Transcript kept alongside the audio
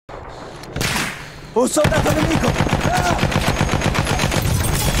Un soldato nemico! Ah!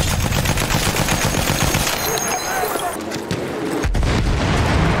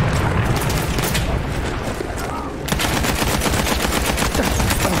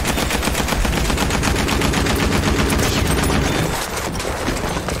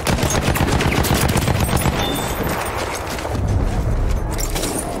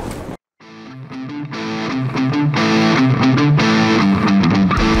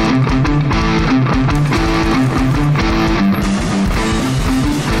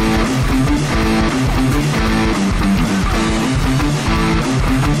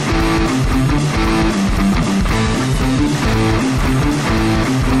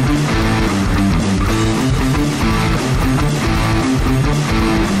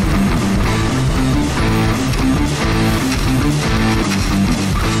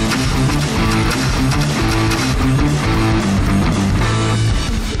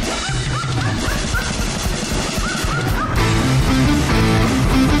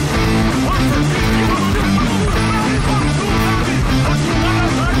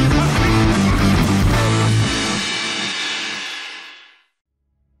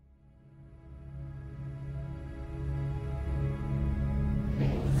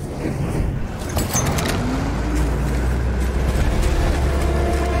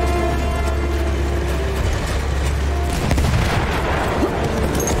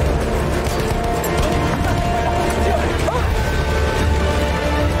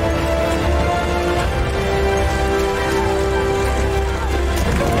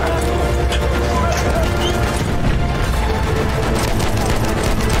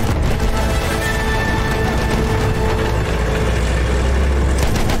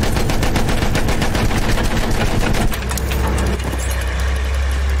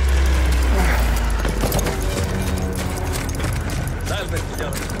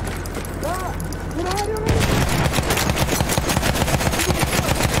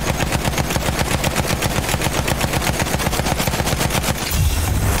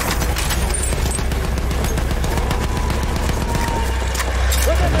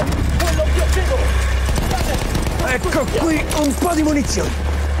 Ecco qui un po' di munizioni.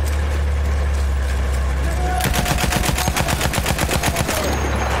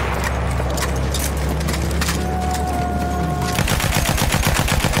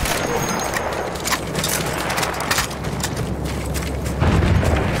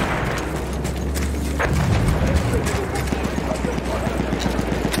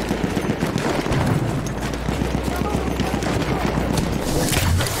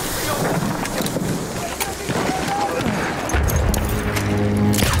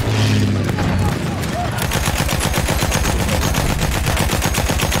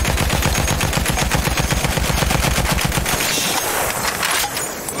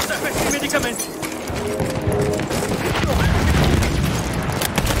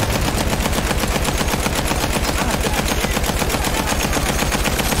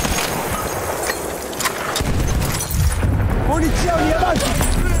 Munizioni avanti!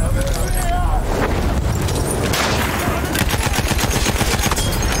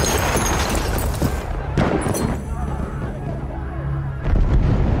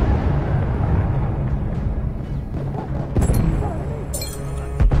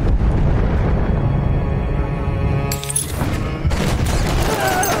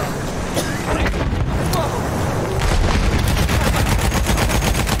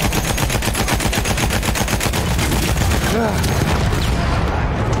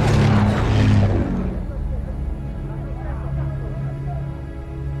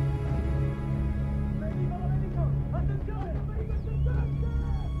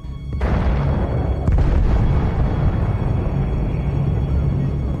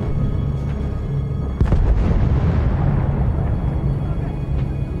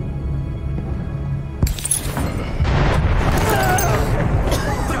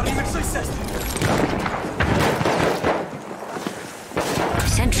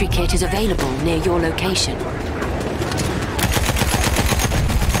 Sentry kit is available near your location.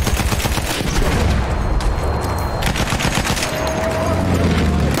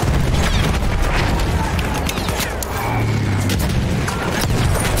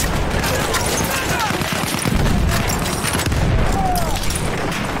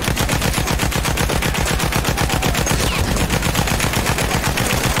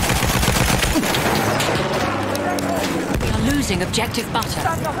 Objective butter.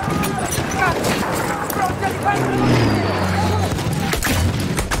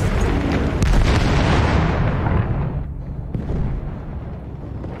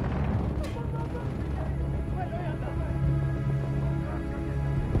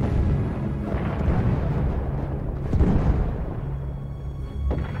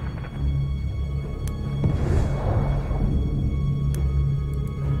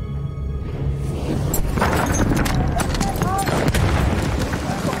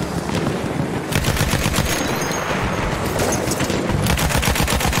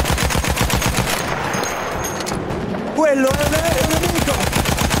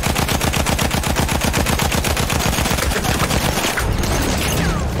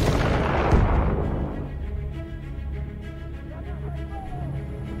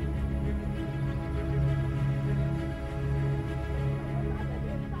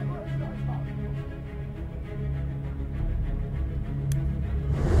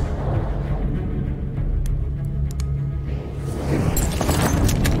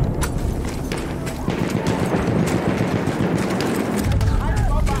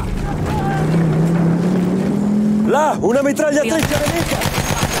 Una mitragliatrice nemica!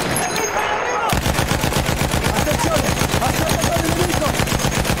 Attenzione! Assaltatore nemico!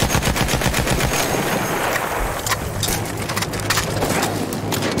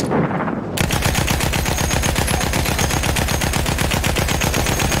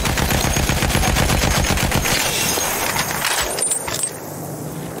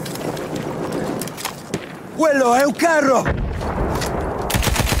 Quello è un carro!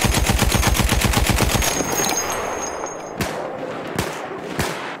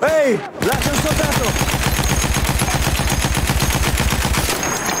 Ehi! Là c'è un soldato!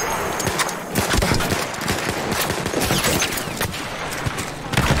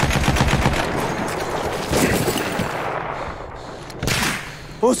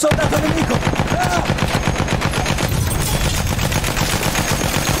 Un soldato nemico! Ah!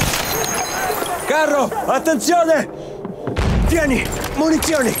 Carro, attenzione! Tieni,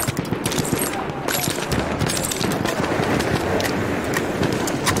 munizioni!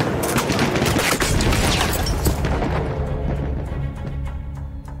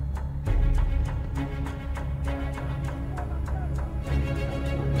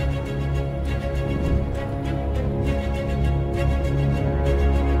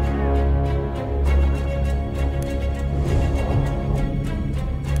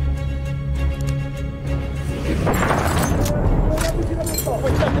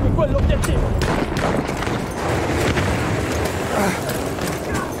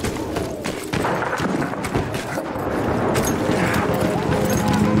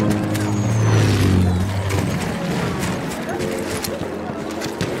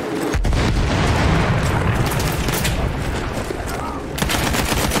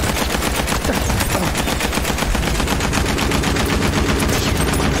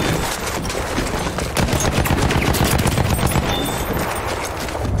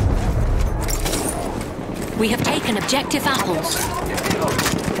 We have taken objective apples.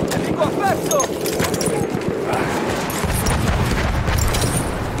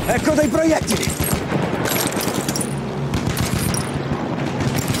 Ecco dei proiettili!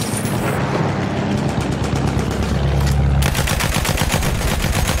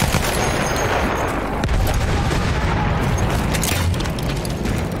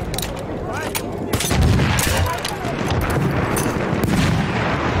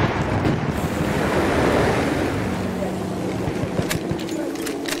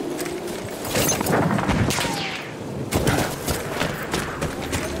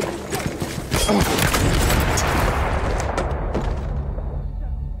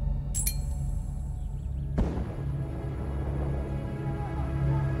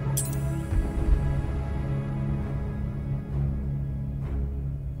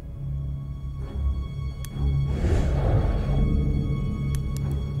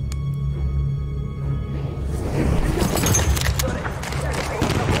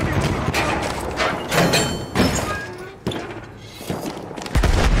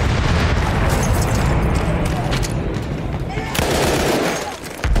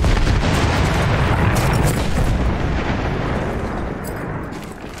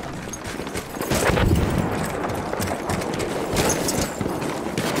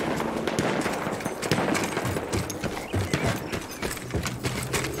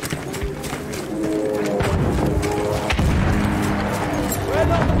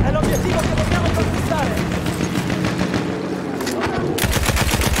 È l'obiettivo che dobbiamo conquistare!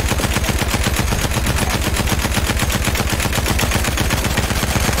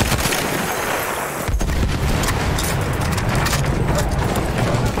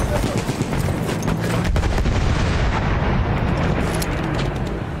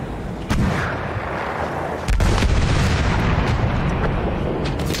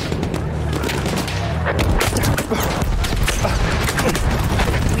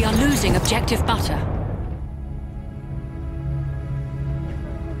 We are losing objective butter.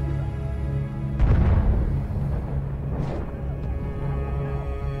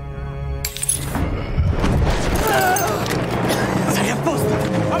 Sei a posto!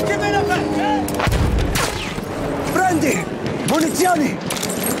 Anche me la fai! Prendi! Munizioni!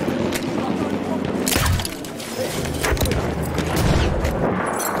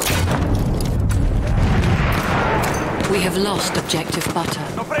 We have lost objective butter.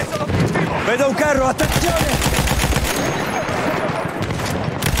 Ho preso l'obiettivo! Vedo un carro, attenzione!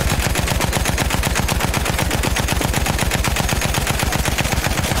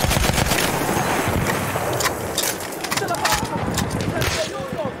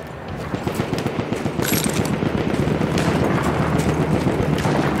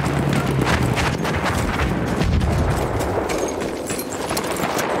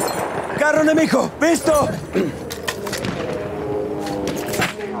 Carro nemico, visto?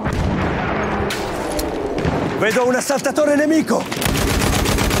 Vedo un assaltatore nemico!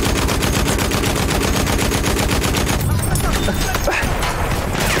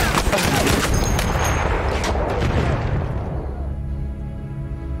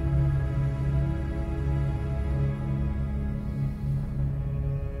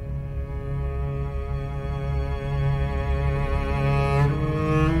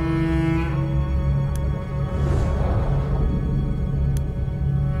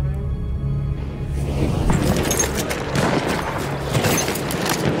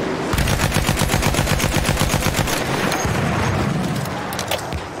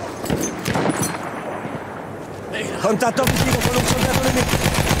 Contatto visivo con un soldato nemico.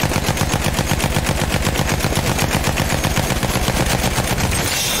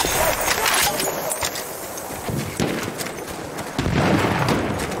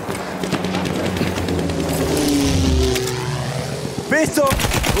 Visto!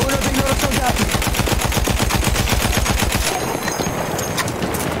 Uno dei loro soldati.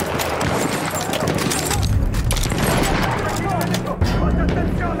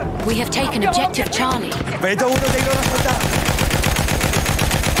 We have taken objective Charlie. Vedo uno dei loro soldati.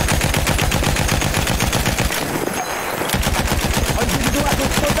 Ho individuato un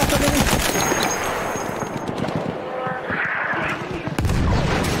soldato nemico.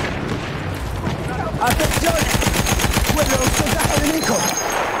 Attenzione! Quello è un soldato nemico.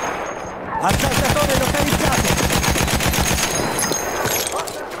 Assaltatore localizzato.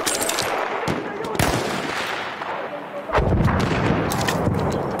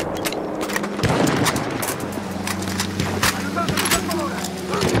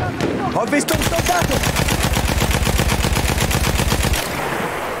 Ho visto un soldato!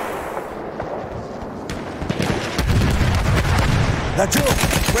 Laggiù!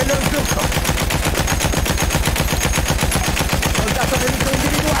 Quello è il trucco! Soldato nemico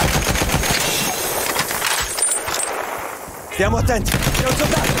individuato! Stiamo attenti! C'è un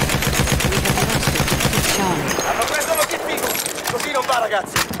soldato! Charlie. Hanno preso lo figo! Così non va,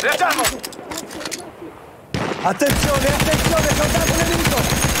 ragazzi! Reagiamo! Attenzione, attenzione, soldato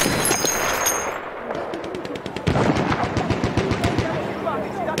nemico!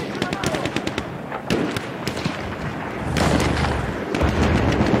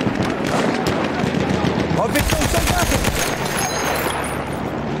 Ho visto un soldato!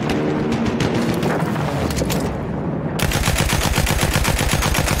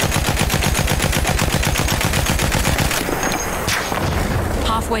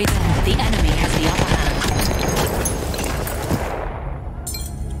 Halfway there, the enemy has the upper hand.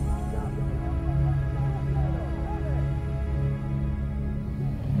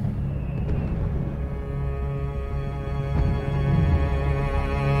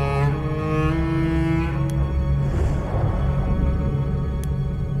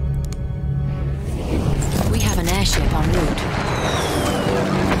 We have an airship en route.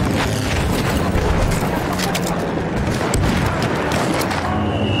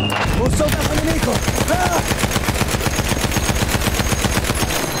 Un soldato nemico! Ah!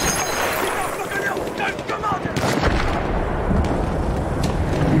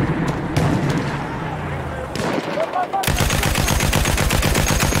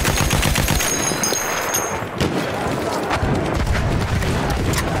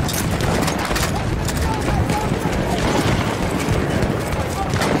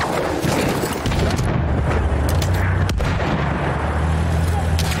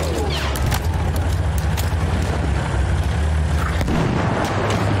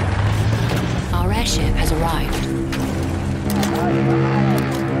 Our airship has arrived.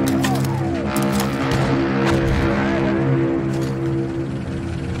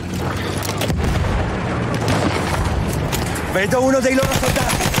 Vedo uno dei loro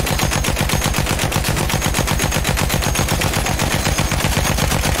soldati!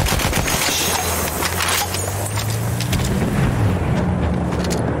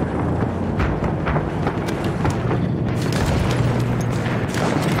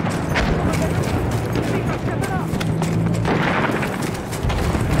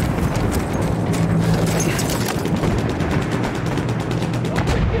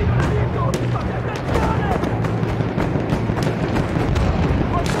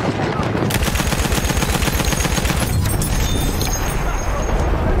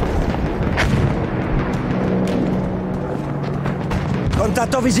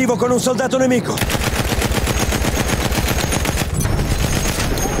 Contatto visivo con un soldato nemico!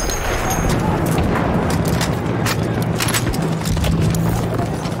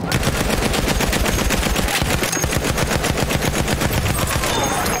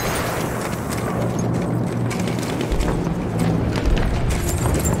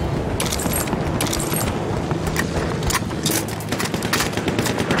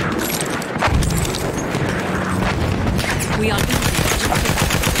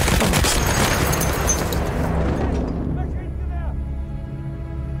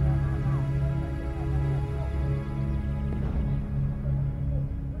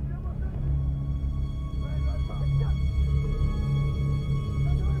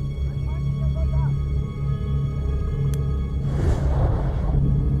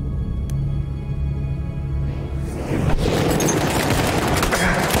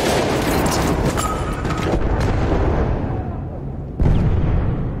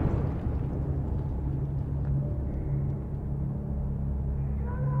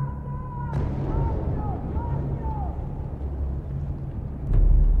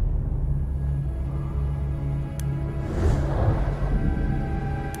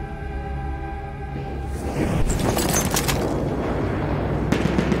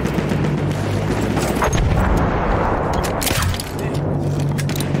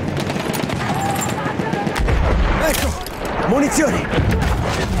 munizioni!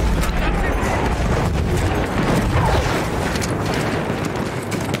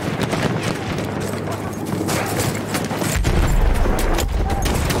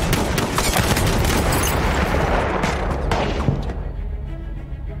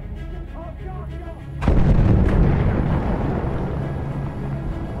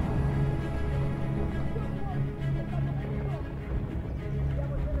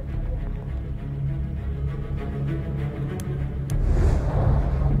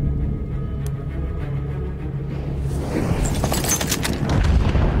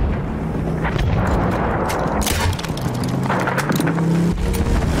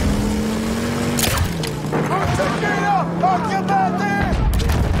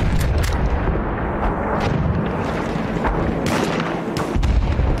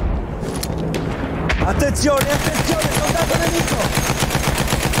 Attenzione, attenzione, soldato nemico!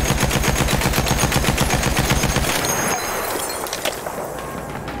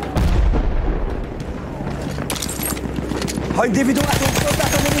 Ho individuato un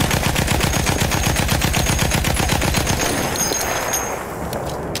soldato nemico!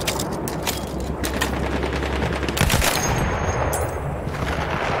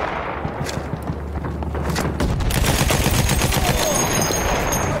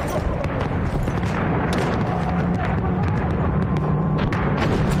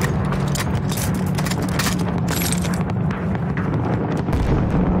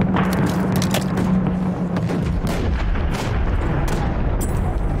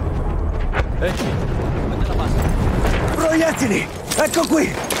 Proiettili! Ecco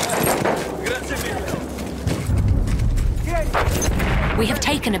qui! Grazie mille. We have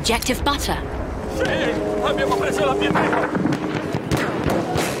taken objective butter. Sì, abbiamo preso l'obiettivo.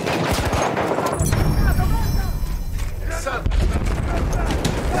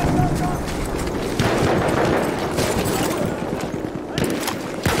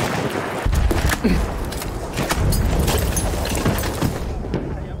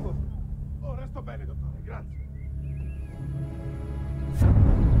 Ora sto bene, dottore, grazie.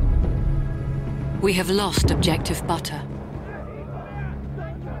 We have lost objective butter.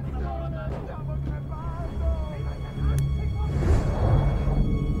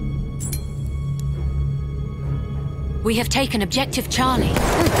 We have taken objective Charlie.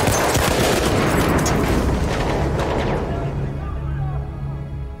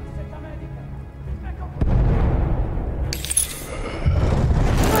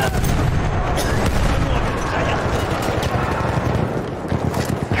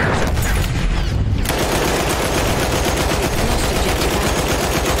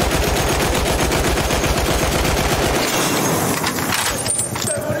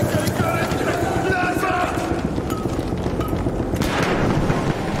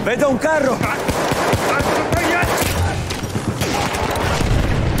 Vedo un carro!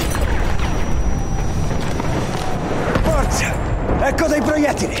 Forza! Ecco dei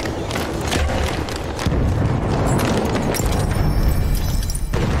proiettili!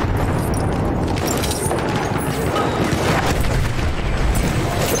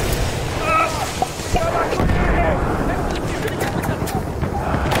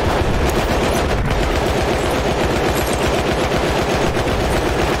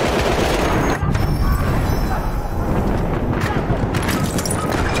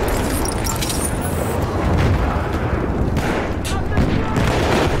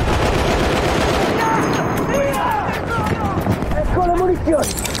 Ecco le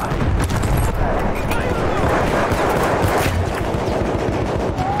munizioni!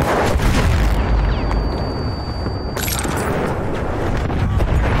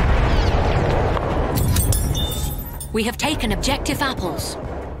 We have taken objective apples.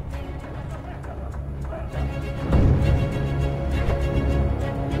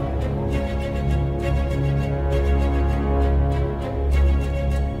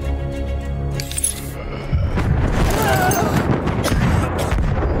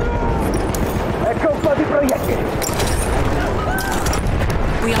 Ecco un po' di proiettili!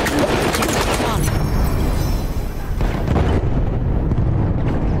 We are losing objective Charlie.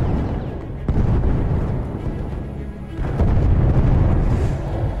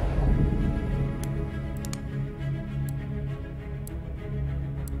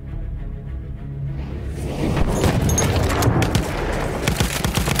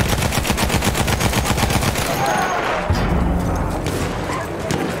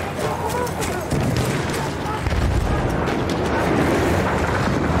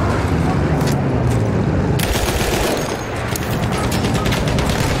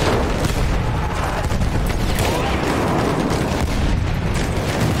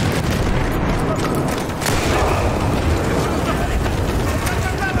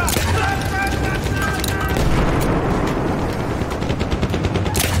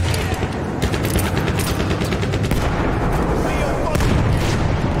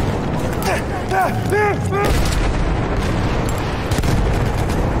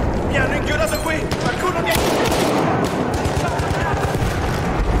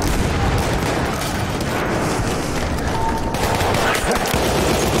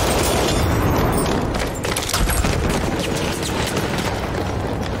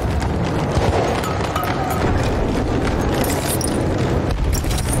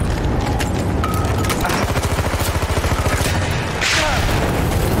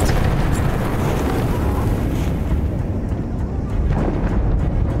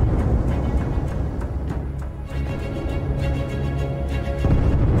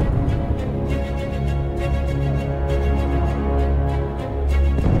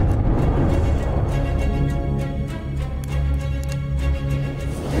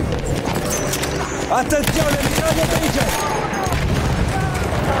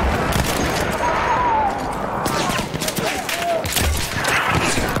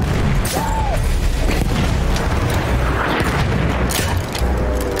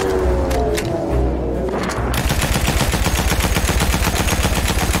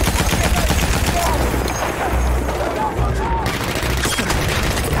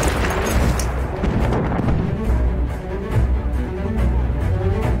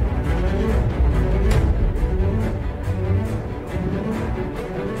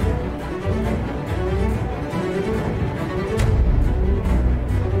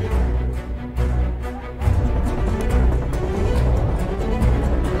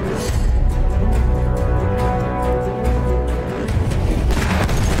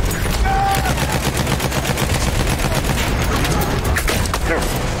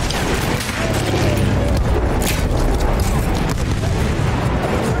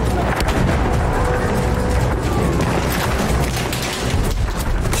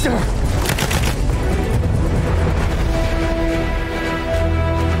 Sir!